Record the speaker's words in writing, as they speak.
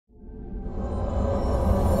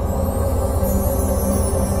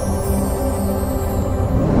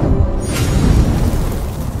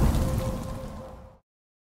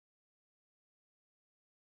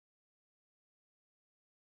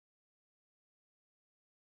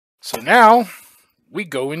So now we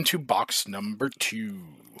go into box number 2.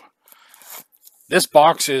 This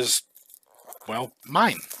box is, well,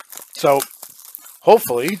 mine. So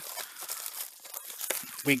hopefully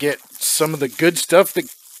we get some of the good stuff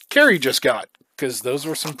that Carrie just got, because those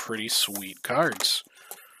were some pretty sweet cards.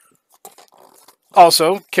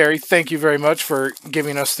 Also, Carrie, thank you very much for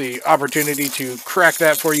giving us the opportunity to crack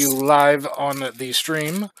that for you live on the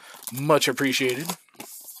stream. Much appreciated.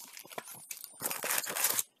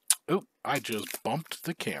 Oop, I just bumped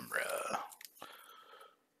the camera.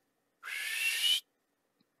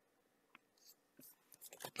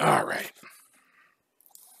 Alright.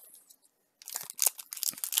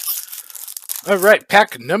 Alright,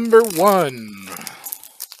 pack number 1.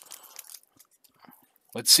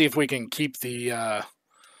 Let's see if we can keep the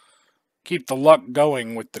luck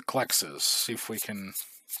going with the Klexes. See if we can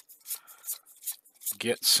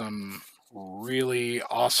get some really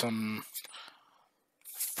awesome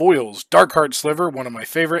foils. Darkheart Sliver, one of my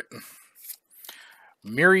favorite.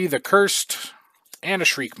 Miri the Cursed, and a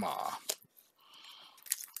Shriekmaw.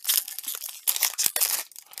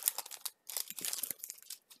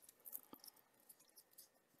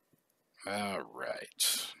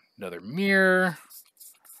 Alright. Another Mirror.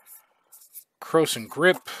 Krosan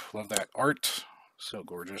Grip. Love that art. So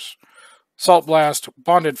gorgeous. Salt Blast.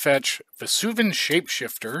 Bonded Fetch. Vesuvan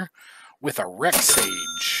Shapeshifter with a Wreck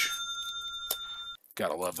Sage.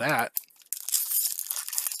 Gotta love that.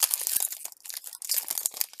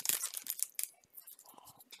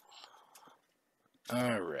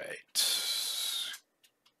 Alright.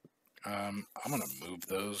 I'm going to move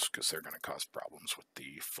those because they're going to cause problems with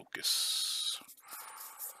the focus.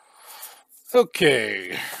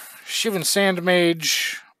 Okay. Shivan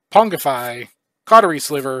Sandmage, Pongify, Cautery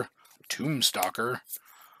Sliver, Tombstalker,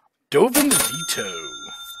 Dovin's Veto.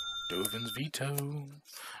 Dovin's Veto.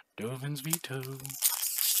 Dovin's Veto.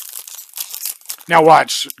 Now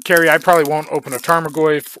watch, Carrie, I probably won't open a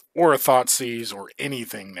Tarmogoyf or a Thoughtseize or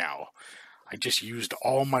anything now. I just used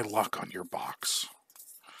all my luck on your box.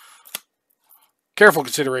 Careful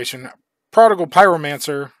Consideration, Prodigal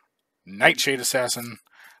Pyromancer, Nightshade Assassin,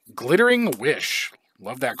 Glittering Wish,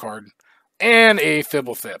 love that card, and a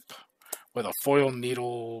Fibblethip with a foil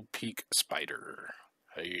Needle Peak Spider.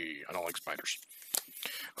 Hey, I don't like spiders.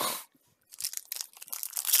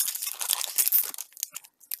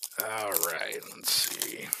 Alright, let's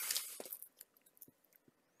see.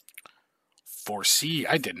 Foresee,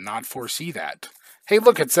 I did not foresee that. Hey,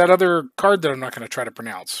 look, it's that other card that I'm not going to try to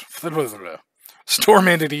pronounce. Storm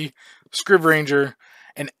Entity, Scrib Ranger,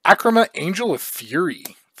 and Akrama Angel of Fury.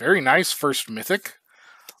 Very nice first mythic.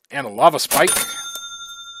 And a Lava Spike.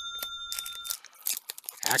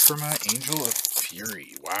 Akrama Angel of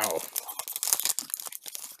Fury. Wow.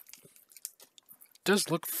 Does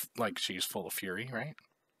look like she's full of fury, right?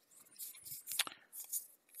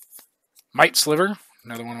 Might Sliver,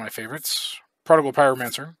 another one of my favorites. Prodigal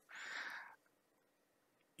Pyromancer.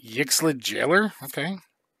 Yixlid Jailer, okay.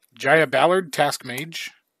 Jaya Ballard, Task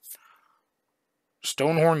Mage.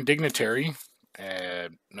 Stonehorn Dignitary.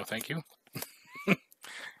 No thank you.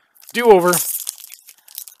 Do-Over.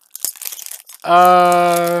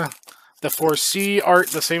 The Foresee art,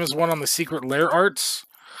 the same as one on the Secret Lair arts?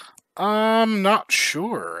 I'm not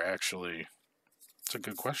sure, actually. It's a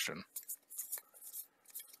good question.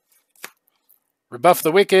 Rebuff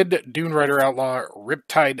the Wicked, Dune Rider Outlaw,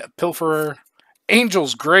 Riptide Pilferer,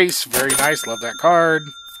 Angel's Grace, very nice, love that card.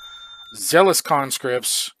 Zealous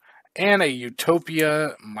Conscripts, and a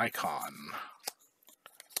Utopia Mycon.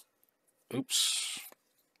 Oops.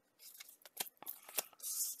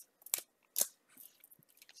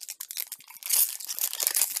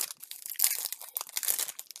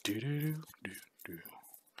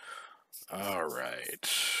 Alright.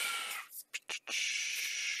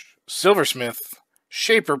 Silversmith,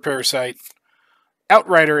 Shaper Parasite,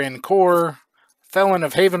 Outrider in Core, Felon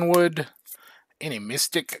of Havenwood, and a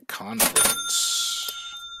Mystic Confluence.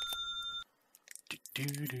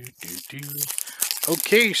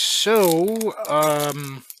 Okay, so,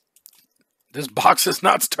 this box has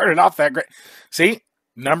not started off that great. See?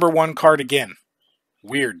 Number 1 card again.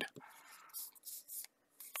 Weird.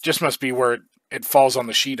 Just must be where it falls on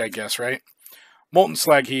the sheet, I guess, right? Molten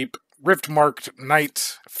Slag Heap, Rift Marked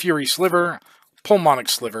Knight, Fury Sliver, Pulmonic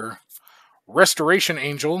Sliver, Restoration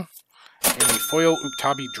Angel, and a foil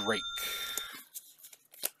Uktabi Drake.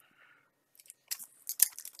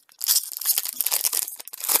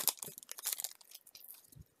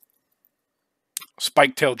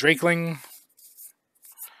 Spiketail Drakeling,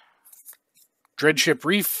 Dreadship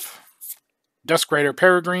Reef, Duskrider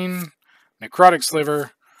Peregrine, Necrotic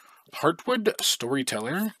Sliver, Heartwood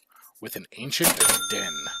Storyteller with an Ancient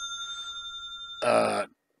Den. Oh,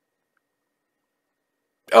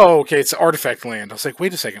 okay, it's artifact land. I was like,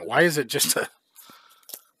 wait a second, why is it just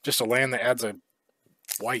a land that adds a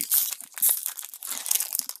white?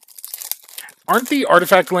 Aren't the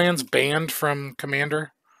artifact lands banned from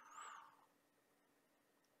Commander?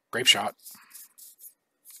 Grape Shot.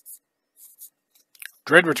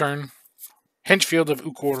 Dread Return. Henchfield of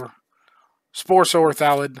Ukor. Spore Sower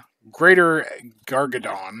Thalid. Greater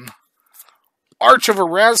Gargadon. Arch of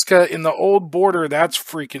Erazka in the old border. That's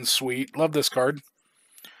freaking sweet. Love this card.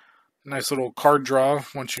 Nice little card draw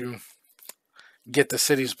once you get the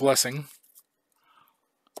city's blessing.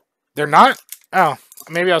 They're not? Oh,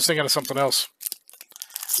 maybe I was thinking of something else.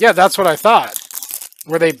 Yeah, that's what I thought.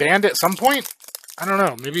 Were they banned at some point? I don't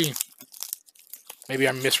know. Maybe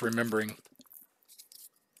I'm misremembering.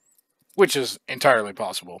 Which is entirely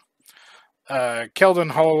possible.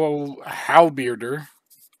 Keldon Halbearder.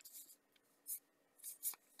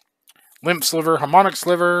 Limp Sliver, Harmonic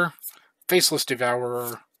Sliver, Faceless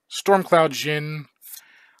Devourer, Stormcloud Djinn,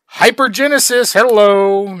 Hypergenesis,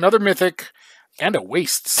 hello, another Mythic, and a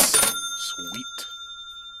Wastes. Sweet.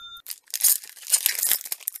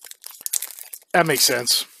 That makes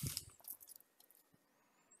sense.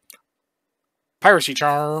 Piracy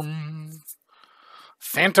Charm,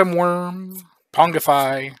 Phantom Worm,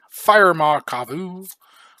 Pongify, Firemaw Kavu,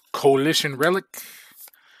 Coalition Relic,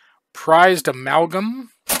 Prized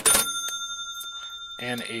Amalgam,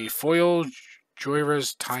 and a foil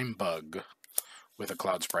Joyra's Time Bug with a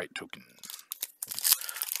Cloud Sprite token.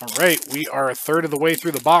 Alright, we are a third of the way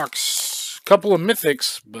through the box. Couple of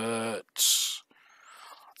Mythics, but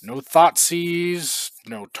no Thoughtseize,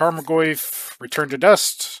 no Tarmogoyf, Return to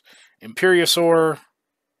Dust, Imperiosaur,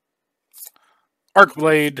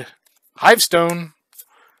 Arcblade, Hivestone,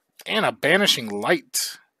 and a Banishing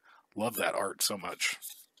Light. Love that art so much.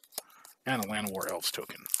 And a Llanowar Elves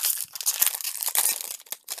token.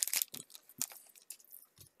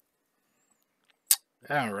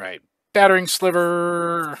 Alright. Battering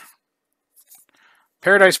Sliver,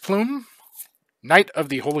 Paradise Plume, Knight of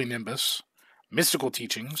the Holy Nimbus, Mystical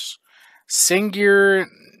Teachings, Sengir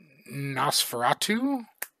Nosferatu,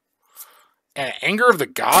 and Anger of the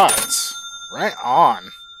Gods. Right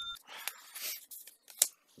on.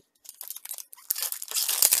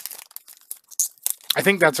 I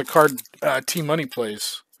think that's a card T-Money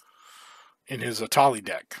plays in his Atali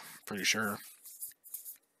deck. Pretty sure.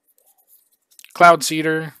 Cloud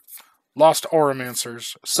Seeder, Lost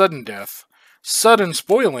Auramancers, Sudden Death, Sudden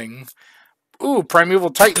Spoiling. Ooh, Primeval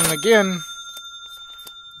Titan again.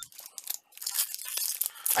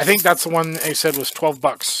 I think that's the one they said was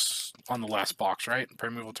 $12 on the last box, right?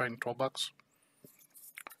 Primeval Titan, $12.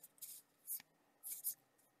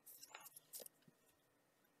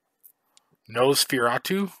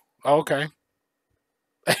 Nosferatu? Oh, okay.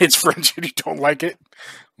 It's French and you don't like it?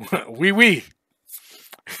 Oui, oui.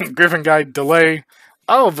 Griffin Guide Delay.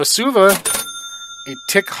 Oh, Vesuva. A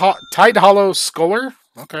Tide Hollow Sculler.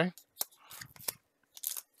 Okay.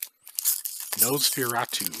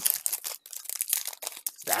 Nosferatu.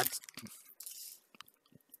 That's...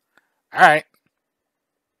 Alright.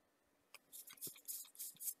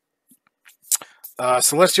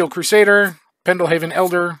 Celestial Crusader. Pendlehaven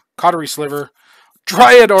Elder. Cautery Sliver.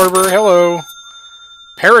 Dryad Arbor. Hello.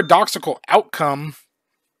 Paradoxical Outcome.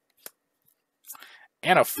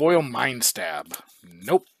 And a foil Mind Stab.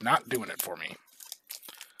 Nope, not doing it for me.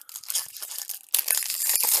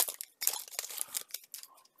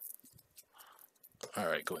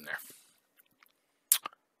 Alright, go in there.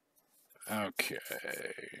 Okay.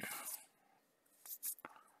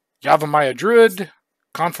 Yavimaya Druid,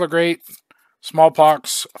 Conflagrate,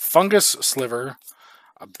 Smallpox, Fungus Sliver,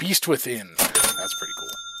 a Beast Within. That's pretty cool.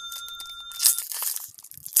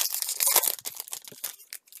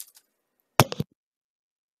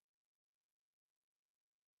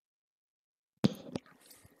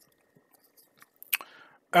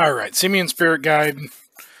 Alright, Simian Spirit Guide.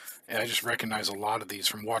 And I just recognize a lot of these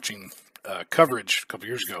from watching coverage a couple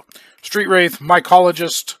years ago. Street Wraith,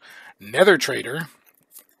 Mycologist, Nether Trader,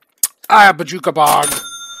 Bajuka Bog,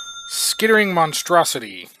 Skittering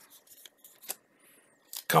Monstrosity.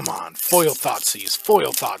 Come on, Foil Thoughtseize,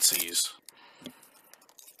 Foil Thoughtseize.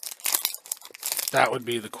 That would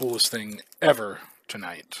be the coolest thing ever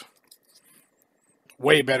tonight.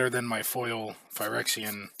 Way better than my foil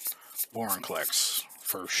Phyrexian Vorinclex.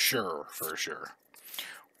 For sure, for sure.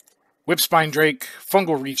 Whipspine Drake,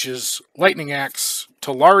 Fungal Reaches, Lightning Axe,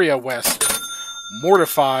 Talaria West,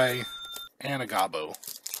 Mortify, and a Gabo.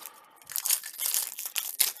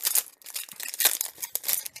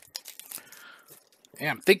 Yeah,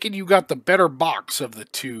 I'm thinking you got the better box of the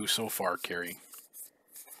two so far, Carrie.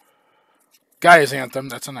 Gaia's Anthem,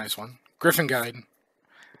 that's a nice one. Griffin Guide.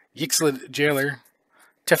 Yixlid Jailer.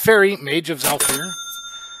 Teferi, Mage of Zalfir.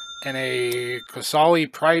 And a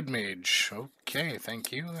Kosali Pride Mage. Okay,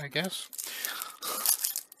 thank you, I guess.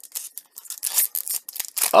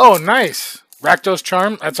 Oh, nice. Rakdos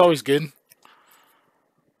Charm, that's always good.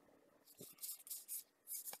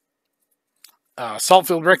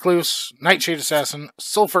 Saltfield Recluse, Nightshade Assassin,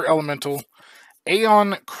 Sulfur Elemental,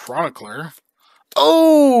 Aeon Chronicler.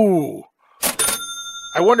 Oh!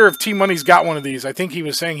 I wonder if T-Money's got one of these. I think he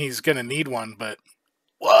was saying he's going to need one, but...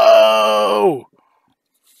 Whoa!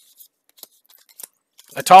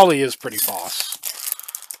 Atali is pretty boss.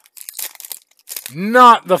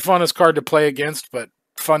 Not the funnest card to play against, but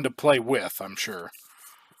fun to play with, I'm sure.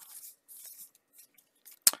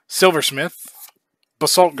 Silversmith.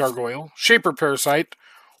 Basalt Gargoyle, Shaper Parasite,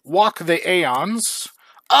 Walk the Aeons.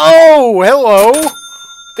 Oh, hello!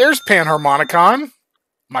 There's Panharmonicon,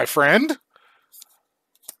 my friend.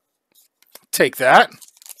 Take that.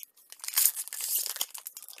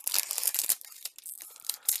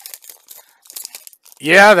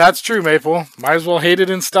 Yeah, that's true, Maple. Might as well hate it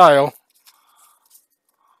in style.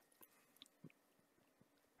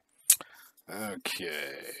 Okay.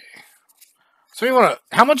 So you want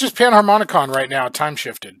to... How much is Panharmonicon right now? Time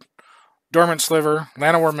shifted. Dormant Sliver,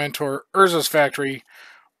 Llanowar Mentor, Urza's Factory,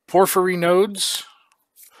 Porphyry Nodes,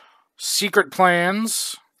 Secret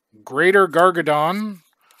Plans, Greater Gargadon,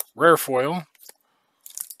 Rare Foil,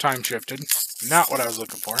 Time shifted. Not what I was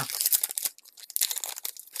looking for.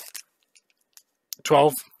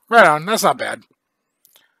 12. Right on. That's not bad.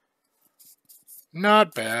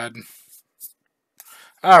 Not bad.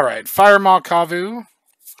 Alright. Firemaw Kavu.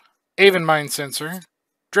 Aven Mind Sensor.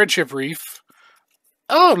 Dreadship Reef.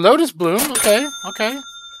 Oh, Lotus Bloom. Okay, okay.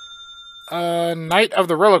 Knight of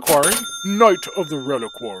the Reliquary. Knight of the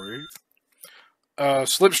Reliquary.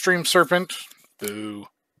 Slipstream Serpent. Boo.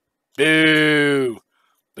 Boo.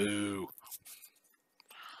 Boo.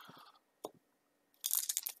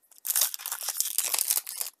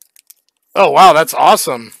 Oh, wow, that's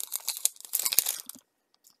awesome.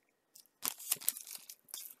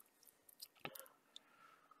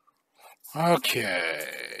 Okay.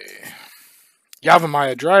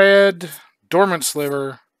 Yavimaya Dryad, Dormant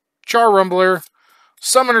Sliver, Char Rumbler,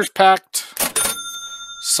 Summoner's Pact,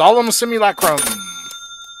 Solemn Simulacrum,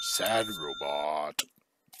 Sad Robot.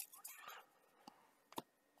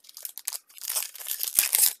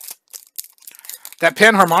 That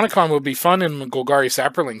Panharmonicon would be fun in Golgari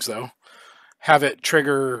Saprolings, though. Have it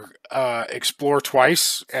trigger Explore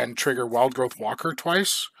twice and trigger Wild Growth Walker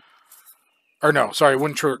twice. Or no, sorry, it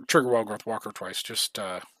wouldn't trigger Wild Growth Walker twice, just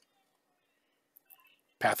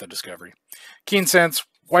Path of Discovery. Keen Sense,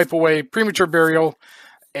 Wipe Away, Premature Burial,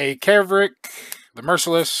 a Kavrik, the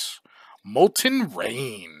Merciless, Molten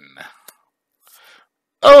Rain.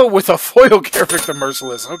 Oh, with a foil Kavrik, the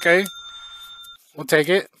Merciless. Okay. We'll take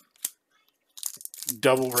it.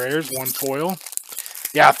 Double rares, one foil.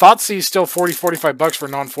 Yeah, Thoughtseize still $40-45 for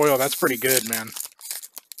non-foil. That's pretty good, man.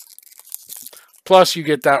 Plus, you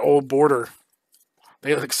get that old border.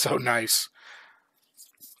 They look so nice.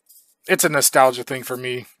 It's a nostalgia thing for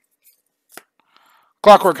me.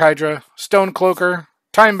 Clockwork Hydra, Stone Cloaker,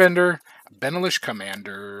 Timebender, Benelish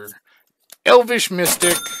Commander, Elvish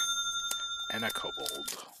Mystic, and a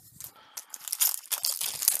Kobold.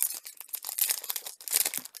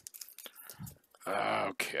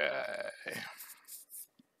 Okay.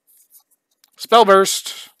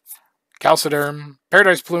 Spellburst, Calciderm,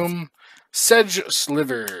 Paradise Plume, Sedge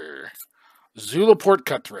Sliver, Zulaport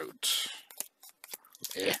Cutthroat.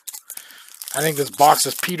 I think this box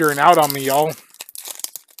is petering out on me, y'all.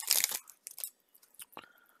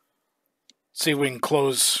 See if we can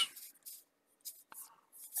close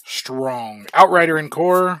strong. Outrider in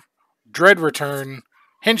Core, Dread Return,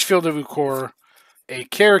 Henchfield of Ukor, a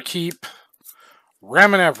Karakeep,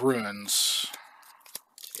 Ramanap Ruins.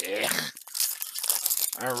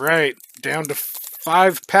 Alright, down to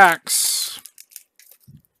 5 packs.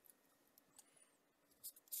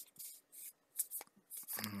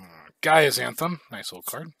 Gaia's Anthem, nice little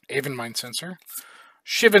card. Aven Mind Sensor.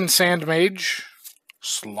 Shivan Sand Mage.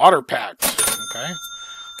 Slaughter Pact, okay.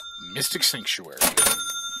 Mystic Sanctuary.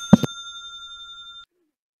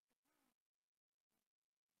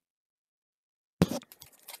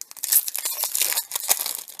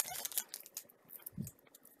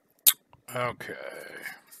 Okay.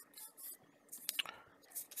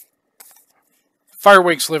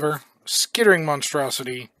 Firewake Sliver, Skittering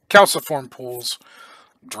Monstrosity, Calciform Pools,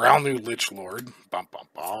 Drownu Lich Lord, bum bum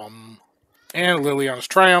bum, and Liliana's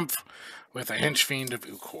Triumph with a Henchfiend of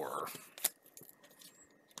Ukor.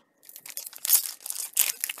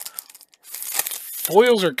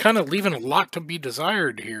 foils are kind of leaving a lot to be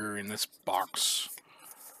desired here in this box.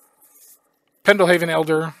 Pendlehaven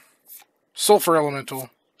Elder, Sulfur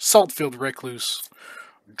Elemental, Saltfield Recluse,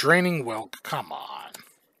 Draining Whelk, come on.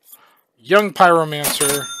 Young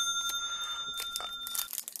Pyromancer.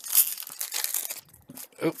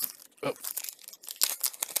 Oh, oh.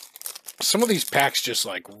 Some of these packs just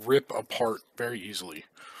like rip apart very easily.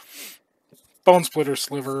 Bone Splitter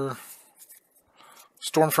Sliver,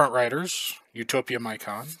 Stormfront Riders, Utopia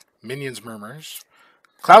Mycon, Minions Murmurs,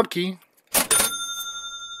 Cloud Key,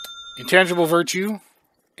 Intangible Virtue,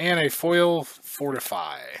 and a foil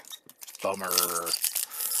Fortify. Bummer.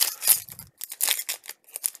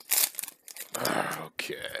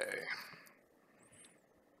 Okay.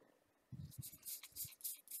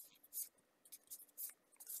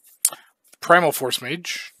 Primal Force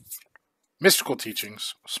Mage, Mystical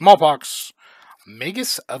Teachings, Smallpox,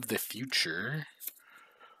 Magus of the Future.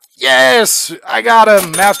 Yes! I got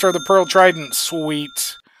him! Master of the Pearl Trident.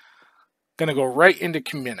 Sweet. Gonna go right into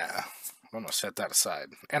Kamina. I'm gonna set that aside.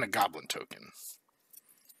 And a Goblin token.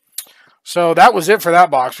 So that was it for that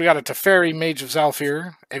box. We got a Teferi, Mage of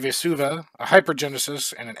Zalfir, a Vesuva, a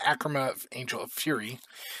Hypergenesis, and an Akrama, Angel of Fury.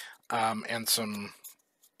 And some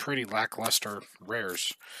pretty lackluster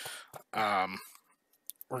rares.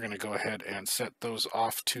 We're going to go ahead and set those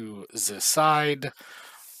off to the side.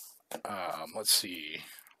 Let's see.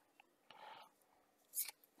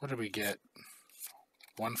 What did we get?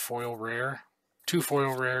 1 foil rare? 2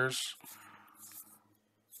 foil rares?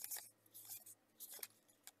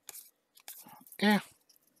 Yeah.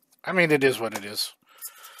 I mean, it is what it is.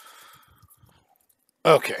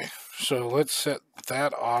 Okay. So let's set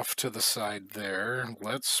that off to the side there.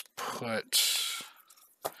 Let's put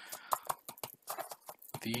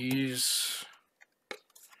these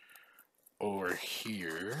over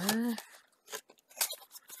here.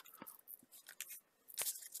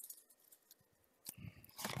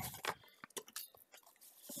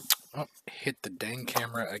 Oh, hit the dang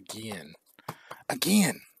camera again.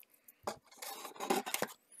 Again!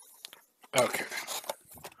 Okay.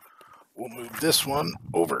 We'll move this one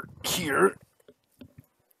over here.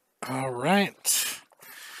 Alright.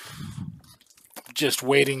 Just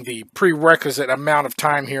waiting the prerequisite amount of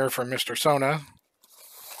time here for Mr. Sona,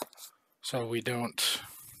 so we don't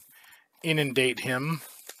inundate him.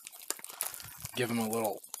 Give him a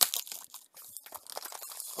little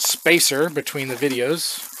spacer between the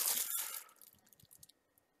videos.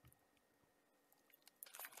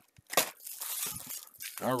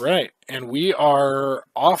 All right, and we are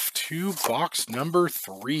off to box number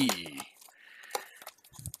 3.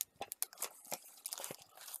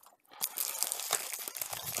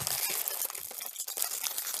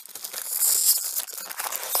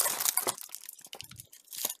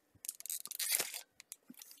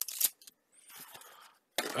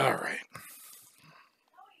 All right.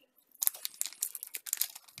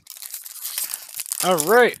 All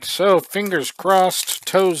right, so fingers crossed,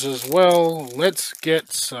 toes as well. Let's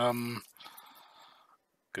get some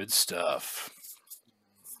good stuff.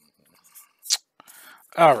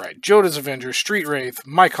 All right, Joda's Avenger, Street Wraith,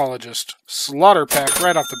 Mycologist, Slaughter Pack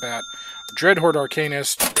right off the bat, Dreadhorde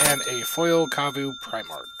Arcanist, and a foil Kavu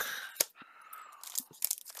Primarch.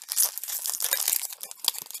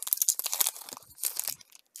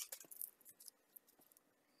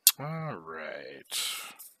 All right.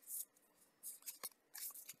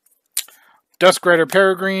 Duskrider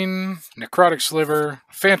Peregrine, Necrotic Sliver,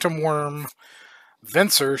 Phantom Worm,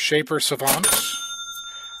 Venser Shaper Savant,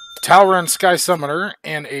 Talrun Sky Summoner,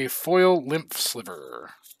 and a foil Lymph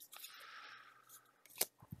Sliver.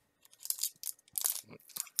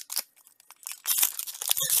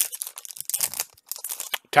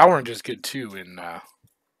 Talrun is good too in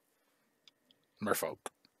Merfolk.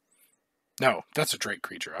 No, that's a Drake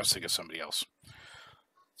creature. I was thinking of somebody else.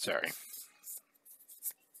 Sorry.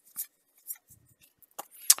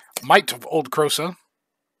 Might of Old Krosa,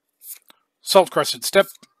 Salt-Crusted Steppe,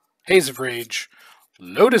 Haze of Rage,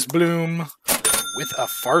 Lotus Bloom with a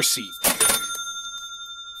Farseek.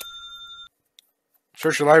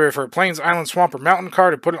 Search your library for a Plains, Island, Swamp, or Mountain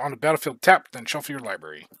card and put it on the battlefield tapped, then shuffle your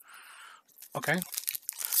library. Okay.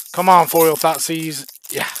 Come on, Foil Thoughtseize.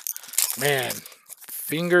 Yeah. Man.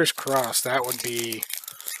 Fingers crossed. That would be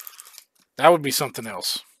something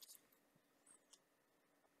else.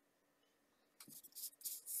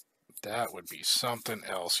 That would be something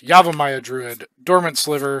else. Yavimaya Druid, Dormant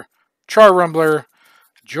Sliver, Char Rumbler,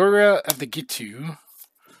 Jorah of the Gitu,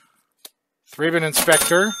 Thraben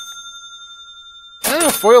Inspector, and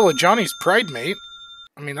a foil of Johnny's Pride Mate.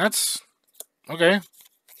 I mean, that's okay.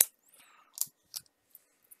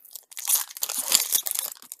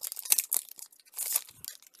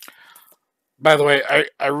 By the way,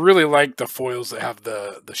 I really like the foils that have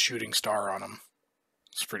the shooting star on them.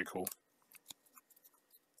 It's pretty cool.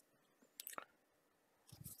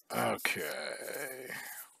 Okay.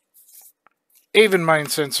 Aven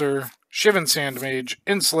Mind Sensor, Shivan Sandmage,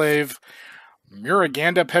 Enslave,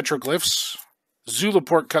 Muraganda Petroglyphs,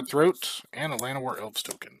 Zulaport Cutthroat, and a Llanowar Elves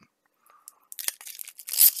token.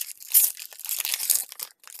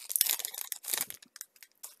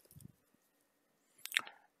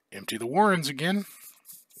 Empty the Warrens again.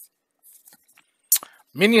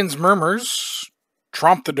 Minions Murmurs,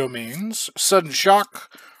 Tromp the Domains, Sudden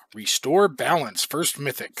Shock, Restore Balance, first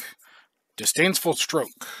Mythic. Disdainful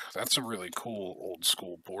Stroke. That's a really cool old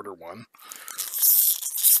school border one.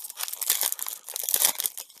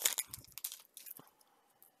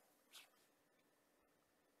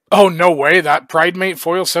 Oh, no way. That Pridemate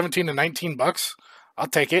foil 17 to 19 bucks. I'll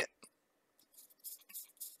take it.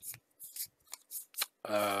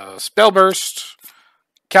 Spellburst,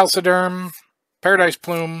 Calciderm, Paradise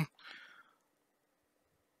Plume,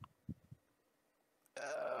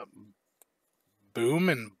 Boom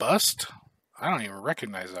and Bust. I don't even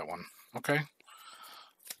recognize that one. Okay.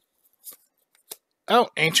 Oh,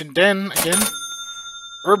 Ancient Den again.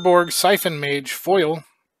 Urborg, Siphon Mage, Foil.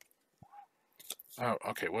 Oh,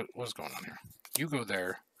 okay. What's going on here? You go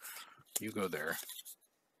there. You go there.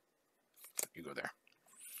 You go there.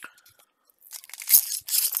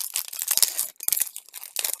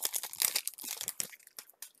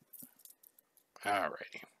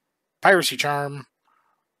 Alrighty. Piracy Charm.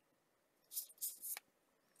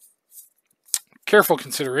 Careful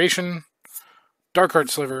Consideration. Darkheart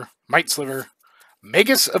Sliver. Might Sliver.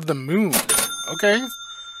 Magus of the Moon. Okay.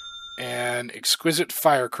 And Exquisite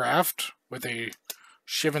Firecraft with a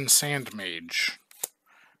Shivan Sandmage.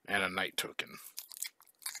 And a Knight token.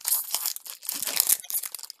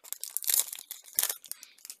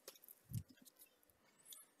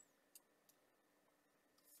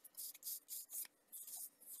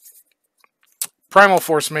 Primal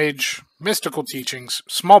Force Mage, Mystical Teachings,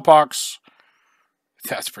 Smallpox.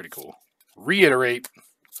 That's pretty cool. Reiterate.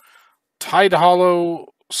 Tide Hollow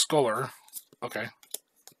Sculler. Okay.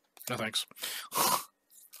 No thanks.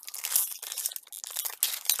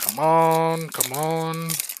 Come on, come on.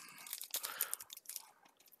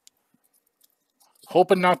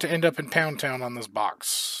 Hoping not to end up in Pound Town on this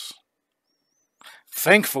box.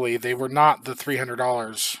 Thankfully, they were not the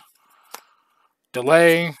 $300.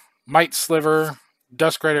 Delay. Might Sliver,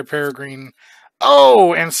 Duskrider Peregrine.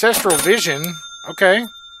 Oh, Ancestral Vision. Okay.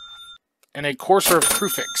 And a Courser of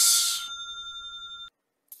Krufix.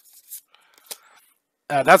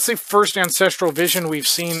 That's the first Ancestral Vision we've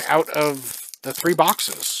seen out of the 3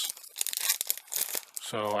 boxes.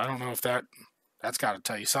 So I don't know if that's got to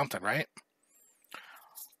tell you something, right?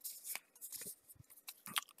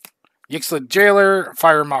 Yixlid Jailer,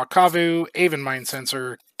 Fire Makavu, Aven Mind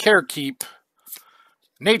Sensor, Carekeep,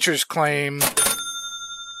 Nature's Claim,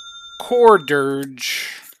 Core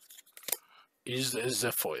Dirge is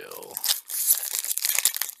the foil.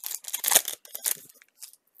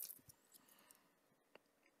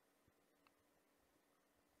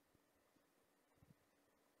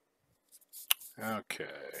 Okay.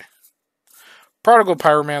 Prodigal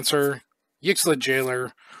Pyromancer, Yixlid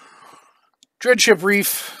Jailer, Dreadship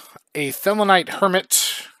Reef, a Thelanite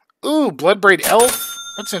Hermit. Ooh, Bloodbraid Elf.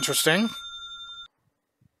 That's interesting.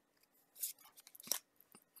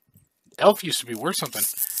 Elf used to be worth something.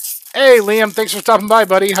 Hey, Liam, thanks for stopping by,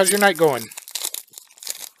 buddy. How's your night going?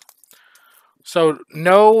 So,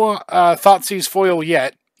 no Thoughtseize foil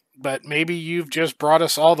yet, but maybe you've just brought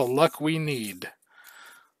us all the luck we need.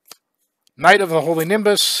 Knight of the Holy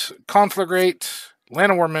Nimbus, Conflagrate,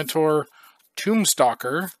 Llanowar Mentor,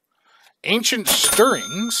 Tombstalker, Ancient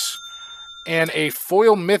Stirrings, and a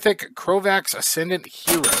foil mythic Krovax Ascendant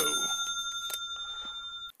Hero.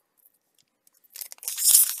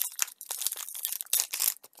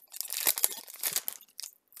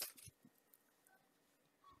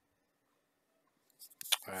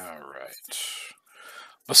 Alright.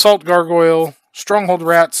 Assault Gargoyle, Stronghold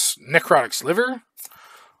Rats, Necrotic Sliver,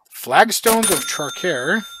 Flagstones of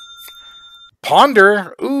Traquair,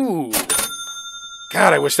 Ponder. Ooh.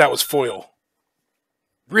 God, I wish that was foil.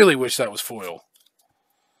 Really wish that was foil.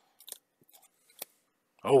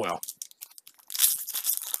 Oh well.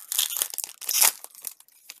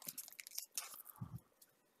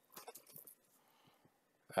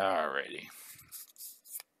 Alrighty.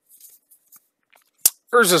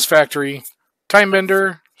 Urza's Factory,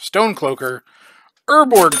 Timebender, Stonecloaker,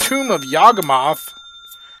 Urborg Tomb of Yawgmoth,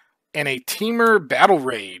 and a Teamer Battle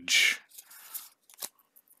Rage.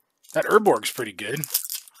 That Urborg's pretty good.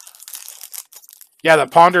 Yeah, the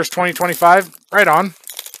Ponders 2025. Right on.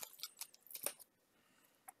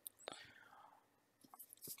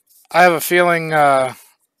 I have a feeling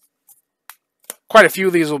quite a few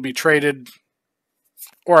of these will be traded,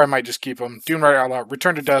 or I might just keep them. Dune Rider Outlaw,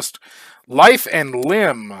 Return to Dust, Life and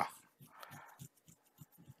Limb.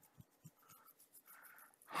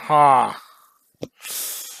 Huh.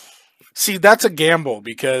 See, that's a gamble,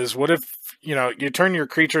 because what if, you know, you turn your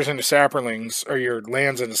creatures into saplings, or your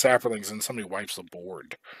lands into saplings, and somebody wipes the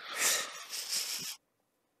board?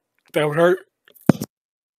 That would hurt.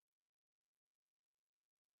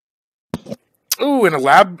 Ooh, and a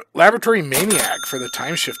Laboratory Maniac for the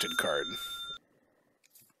Time Shifted card.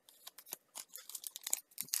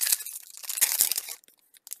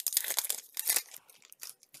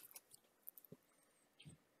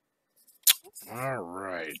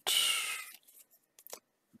 Alright.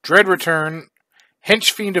 Dread Return,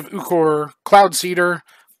 Henchfiend of Ukor, Cloudseeder,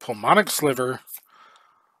 Pulmonic Sliver,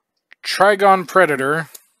 Trigon Predator,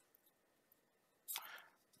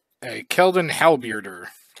 a Keldon Halbearder.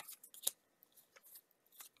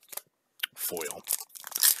 Foil.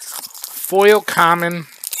 Foil common.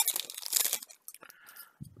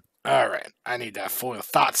 Alright, I need that foil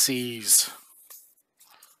Thoughtseize.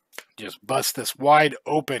 Just bust this wide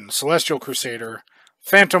open. Celestial Crusader,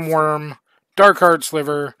 Phantom Worm, Darkheart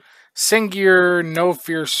Sliver, Sengir, No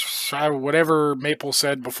Fierce, whatever Maple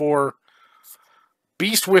said before.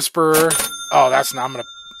 Beast Whisperer. Oh, that's not. I'm going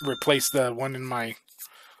to replace the one in my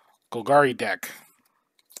Golgari deck.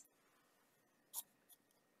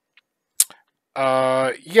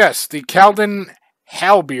 Yes, the Keldon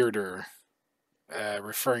Halbearder.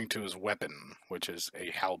 Referring to his weapon, which is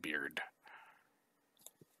a halberd.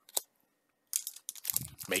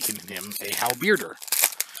 Making him a halberder.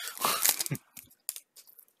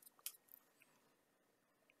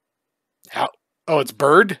 Oh, it's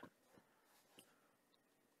bird?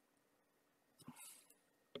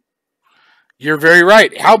 You're very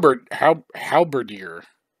right. Halberdier.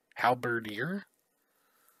 Halberdier?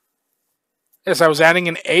 Yes, I was adding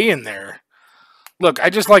an A in there. Look, I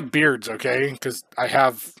just like beards, okay? Because I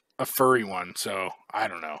have a furry one, so I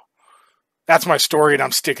don't know. That's my story, and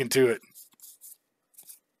I'm sticking to it.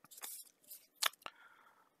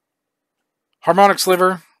 Harmonic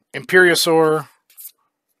Sliver, Imperiosaur,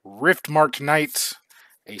 Rift-Marked Knight,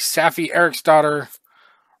 a Safi Eriksdotter,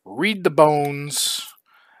 Read the Bones,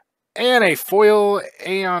 and a foil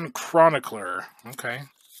Aeon Chronicler. Okay.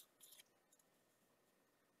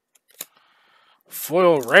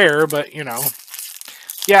 Foil rare, but, you know.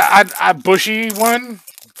 Yeah, a bushy one.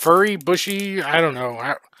 Furry, bushy, I don't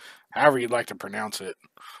know. However you'd like to pronounce it.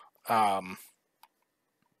 I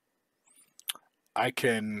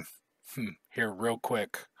can... here real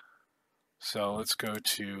quick. So let's go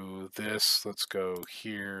to this. Let's go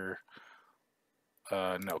here.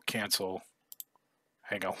 No, cancel.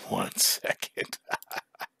 Hang on 1 second.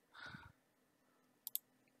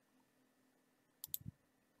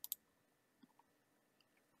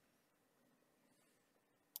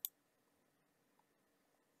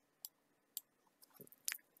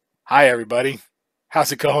 Hi, everybody.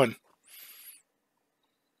 How's it going?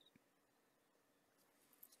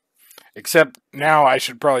 Except now I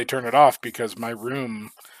should probably turn it off because my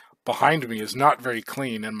room behind me is not very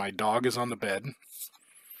clean and my dog is on the bed.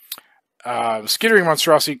 Skittering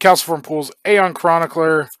Monstrosity, Calciform Pools, Aeon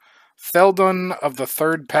Chronicler, Theldon of the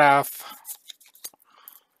Third Path.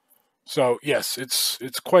 So, yes, it's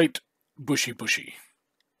quite bushy.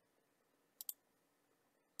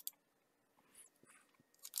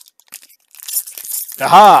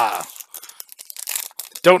 Aha!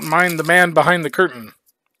 Don't mind the man behind the curtain.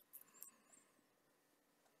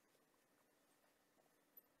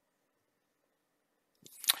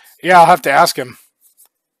 Yeah, I'll have to ask him.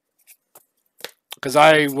 Because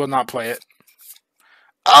I will not play it.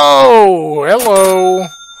 Oh, hello.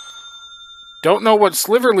 Don't know what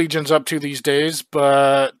Sliver Legion's up to these days,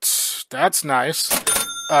 but that's nice.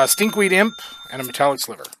 Stinkweed Imp and a Metallic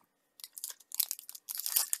Sliver.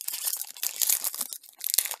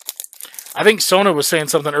 I think Sona was saying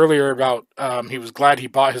something earlier about he was glad he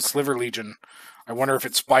bought his Sliver Legion. I wonder if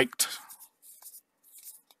it spiked.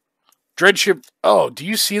 Dreadship. Oh, do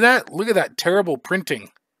you see that? Look at that terrible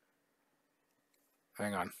printing.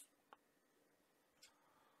 Hang on.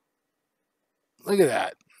 Look at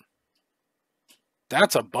that.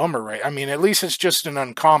 That's a bummer, right? I mean, at least it's just an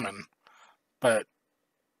uncommon. But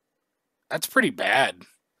that's pretty bad.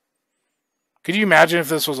 Could you imagine if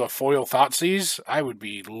this was a foil Thoughtseize? I would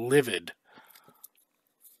be livid.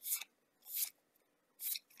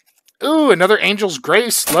 Ooh, another Angel's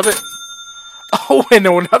Grace. Love it. Oh, and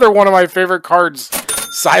another one of my favorite cards.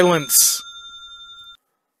 Silence.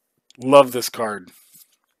 Love this card.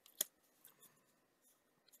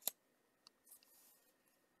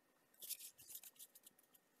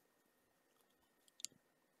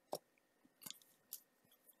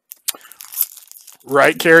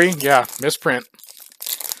 Right, Carrie? Yeah, misprint.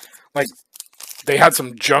 Like, they had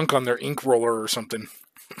some junk on their ink roller or something.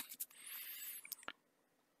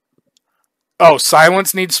 Oh,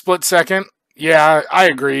 silence needs split second? Yeah, I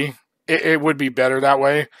agree. It would be better that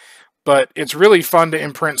way. But it's really fun to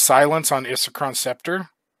imprint silence on Isochron Scepter.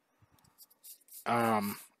 I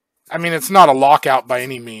mean, it's not a lockout by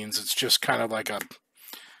any means. It's just kind of like a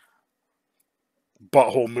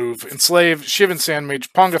butthole move. Enslave, Shivan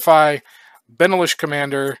Sandmage, Pongify, Benelish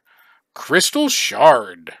Commander, Crystal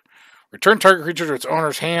Shard. Return target creature to its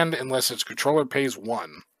owner's hand unless its controller pays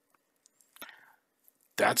 1.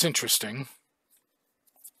 That's interesting.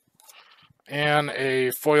 And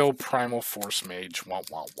a foil Primal Force Mage. Wah,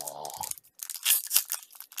 wah, wah.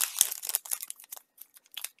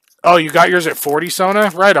 Oh, you got yours at 40, Sona?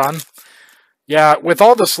 Right on. Yeah, with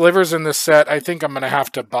all the slivers in this set, I think I'm going to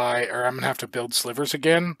have to buy, or I'm going to have to build slivers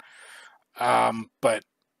again. But,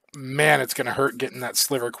 man, it's going to hurt getting that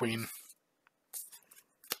Sliver Queen.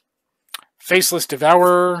 Faceless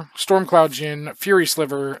Devourer, Stormcloud Djinn, Fury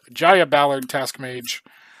Sliver, Jaya Ballard Task Mage.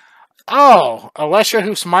 Oh, Alesha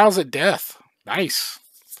who smiles at death. Nice.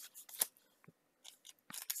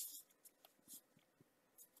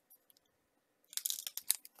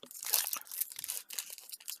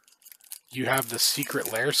 You have the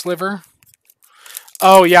Secret Lair Sliver?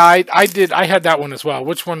 Oh, yeah, I did. I had that one as well.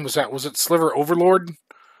 Which one was that? Was it Sliver Overlord?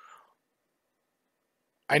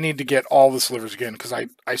 I need to get all the slivers again because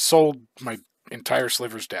I sold my entire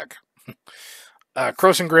slivers deck.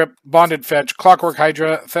 Crossing Grip, Bonded Fetch, Clockwork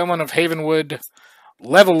Hydra, Felon of Havenwood,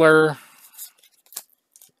 Leveler.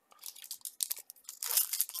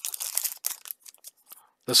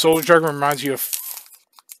 The Soldier Jargon reminds you of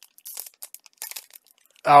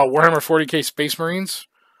Warhammer 40k Space Marines.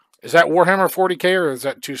 Is that Warhammer 40k or is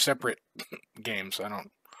that two separate games?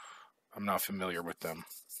 I'm not familiar with them.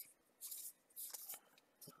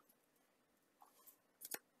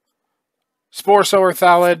 Spore Sower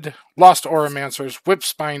Thalid, Lost Oromancers,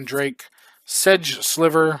 Whipspine Drake, Sedge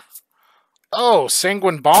Sliver. Oh,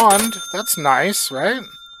 Sanguine Bond. That's nice, right?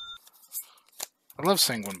 I love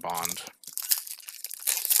Sanguine Bond.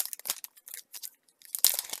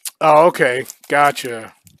 Oh, okay.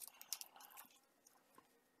 Gotcha.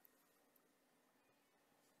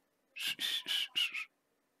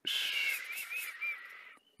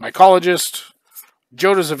 Mycologist,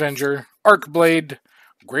 Joda's Avenger, Arcblade,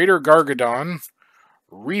 Greater Gargadon,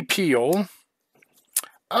 Repeal.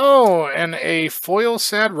 Oh, and a foil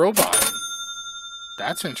Sad Robot.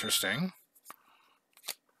 That's interesting.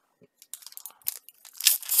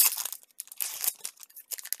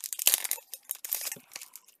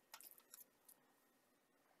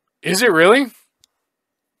 Is it really?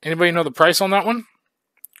 Anybody know the price on that one?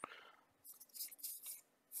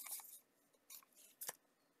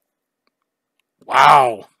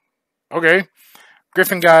 Wow. Okay.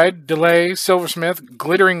 Griffin Guide, Delay, Silversmith,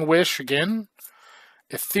 Glittering Wish again.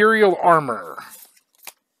 Ethereal Armor.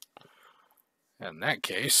 In that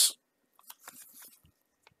case,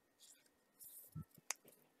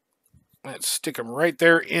 let's stick them right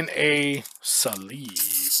there in a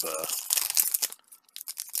sleeve.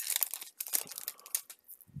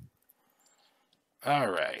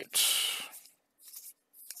 All right.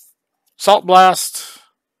 Salt Blast.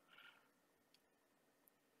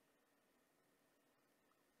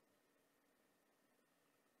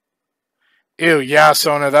 Ew, yeah,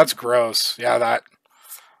 Sona, that's gross. Yeah, that.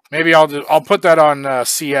 Maybe I'll put that on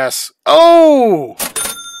CS. Oh!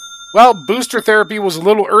 Well, Booster Therapy was a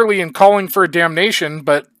little early in calling for a damnation,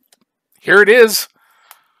 but here it is.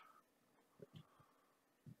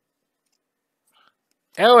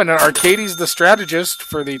 Oh, and an Arcades the Strategist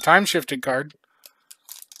for the time-shifted card.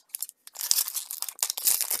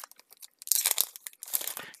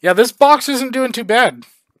 Yeah, this box isn't doing too bad.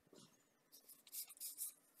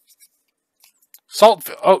 Salt.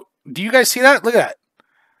 Oh, do you guys see that? Look at that.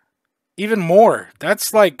 Even more.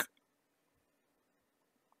 That's like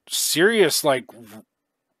serious, like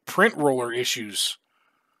print roller issues.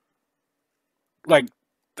 Like,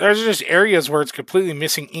 there's just areas where it's completely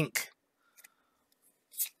missing ink.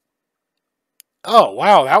 Oh,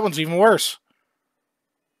 wow, that one's even worse.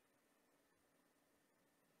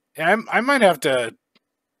 Yeah, I might have to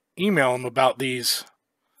email him about these.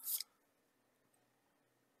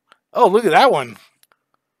 Oh, look at that one.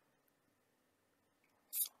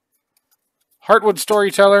 Heartwood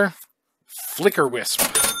Storyteller, Flicker Wisp.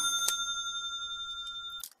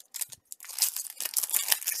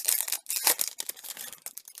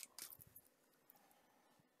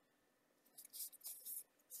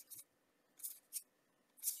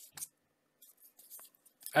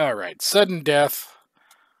 Alright, Sudden Death.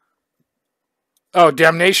 Oh,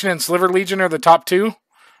 Damnation and Sliver Legion are the top two?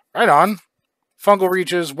 Right on. Fungal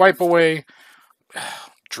Reaches, Wipe Away.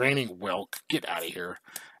 Draining Welk. Get out of here.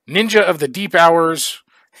 Ninja of the Deep Hours.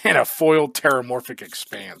 And a foiled Terramorphic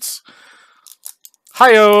Expanse.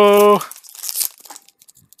 Hi-yo!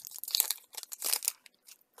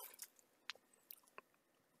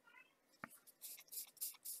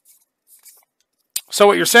 So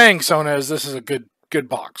what you're saying, Sona, is this is a good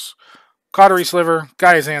box. Cautery Sliver,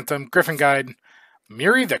 Gaia's Anthem, Griffin Guide,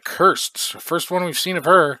 Miri the Cursed. First one we've seen of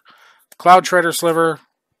her. Cloud Shredder Sliver,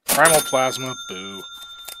 Primal Plasma, boo.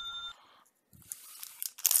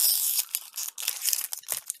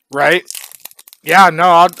 Right? Yeah,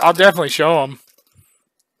 no, I'll definitely show them.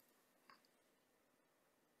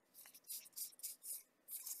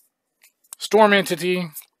 Storm Entity,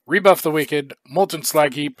 Rebuff the Wicked, Molten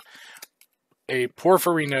Slag Heap, a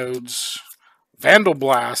Porphyry Nodes, Vandal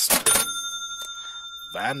Blast.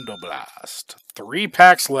 Vandal Blast. 3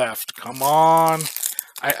 packs left. Come on.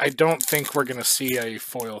 I don't think we're going to see a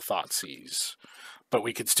foil Thoughtseize. But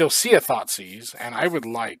we could still see a Thoughtseize, and I would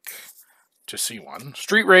like to see one.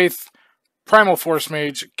 Street Wraith, Primal Force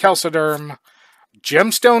Mage, Calciderm,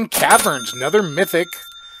 Gemstone Caverns, another mythic.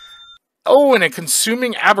 Oh, and a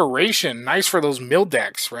Consuming Aberration. Nice for those mill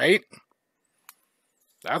decks, right?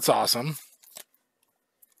 That's awesome.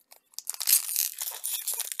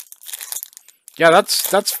 Yeah,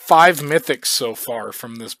 that's 5 mythics so far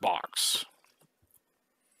from this box.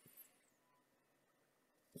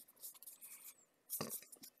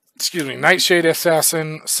 Excuse me, Nightshade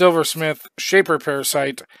Assassin, Silversmith, Shaper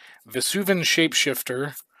Parasite, Vesuvian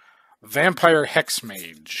Shapeshifter, Vampire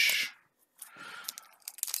Hexmage.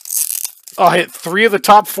 Oh, I hit 3 of the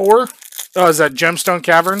top 4? Oh, is that Gemstone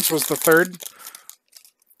Caverns was the third?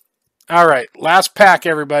 Alright, last pack,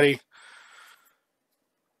 everybody.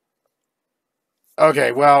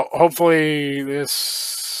 Okay, well, hopefully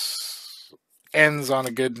this ends on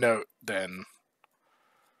a good note, then.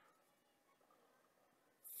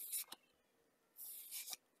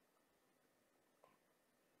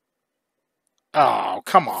 Oh,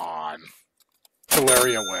 come on.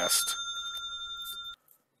 Valeria West.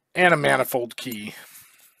 And a Manifold Key.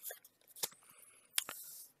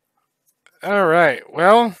 Alright,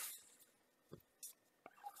 well.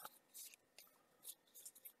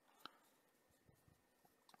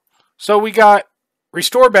 So we got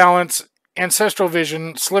Restore Balance, Ancestral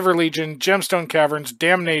Vision, Sliver Legion, Gemstone Caverns,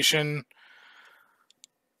 Damnation,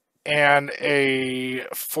 and a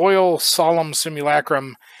foil Solemn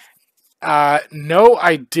Simulacrum. No,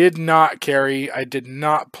 I did not carry. I did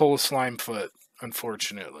not pull a Slimefoot,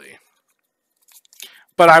 unfortunately.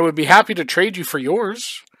 But I would be happy to trade you for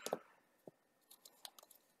yours.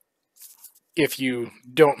 If you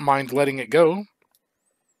don't mind letting it go.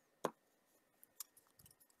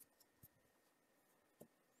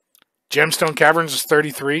 Gemstone Caverns is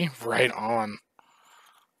 33. Right on.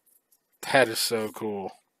 That is so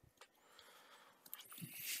cool.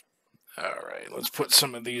 Alright, let's put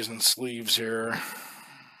some of these in sleeves here.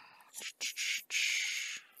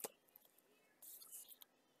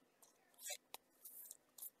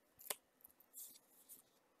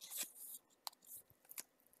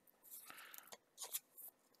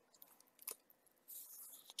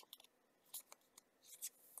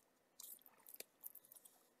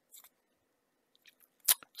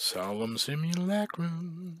 Solemn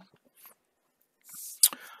Simulacrum.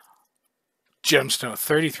 Gemstone,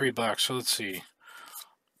 33 bucks. So let's see.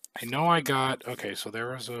 I know I got... Okay, so there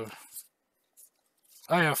was a...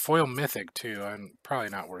 Oh yeah, foil mythic too. I'm probably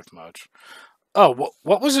not worth much. Oh,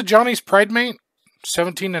 what was it, Johnny's Pride Mate?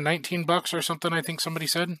 17 to 19 bucks or something, I think somebody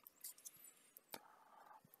said.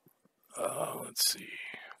 Let's see.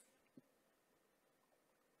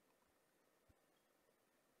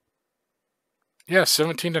 Yeah,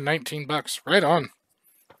 17 to 19 bucks. Right on.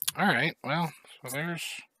 Alright, well, so there's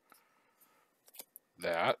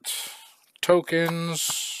that.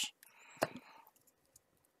 Tokens.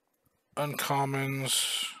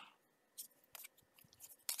 Uncommons.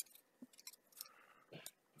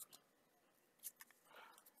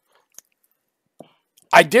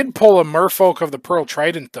 I did pull a Merfolk of the Pearl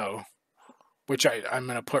Trident, though, which I'm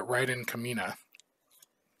going to put right in Kamina.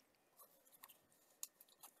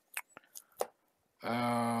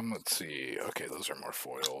 Let's see. Okay, those are more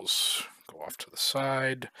foils. Go off to the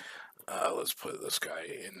side. Let's put this guy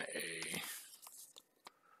in a...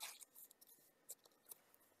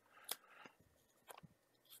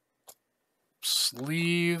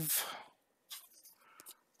 sleeve.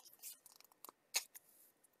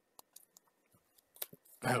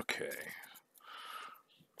 Okay.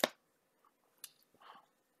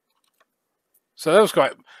 So that was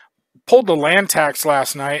quite. Pulled the land tax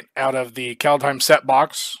last night out of the Kaldheim set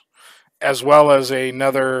box, as well as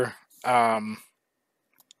another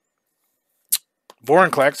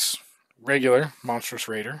Vorinclex regular Monstrous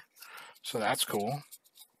Raider. So that's cool.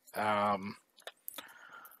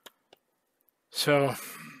 So,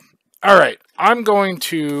 all right, I'm going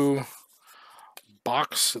to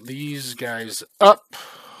box these guys up.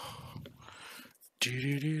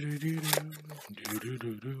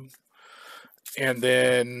 And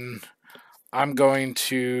then I'm going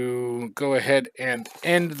to go ahead and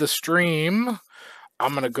end the stream.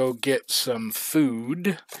 I'm going to go get some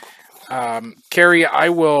food. Carrie, I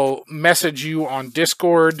will message you on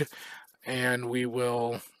Discord, and we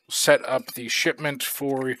will set up the shipment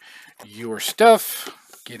for your stuff,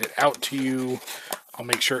 get it out to you. I'll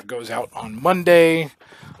make sure it goes out on Monday.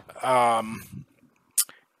 And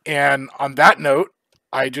on that note,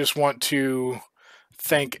 I just want to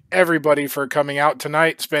thank everybody for coming out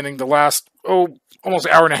tonight, spending the last, almost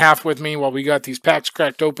hour and a half with me while we got these packs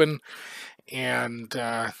cracked open. And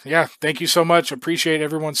yeah, thank you so much. Appreciate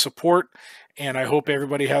everyone's support. And I hope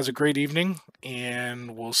everybody has a great evening.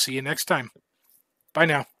 And we'll see you next time. Bye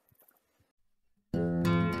now.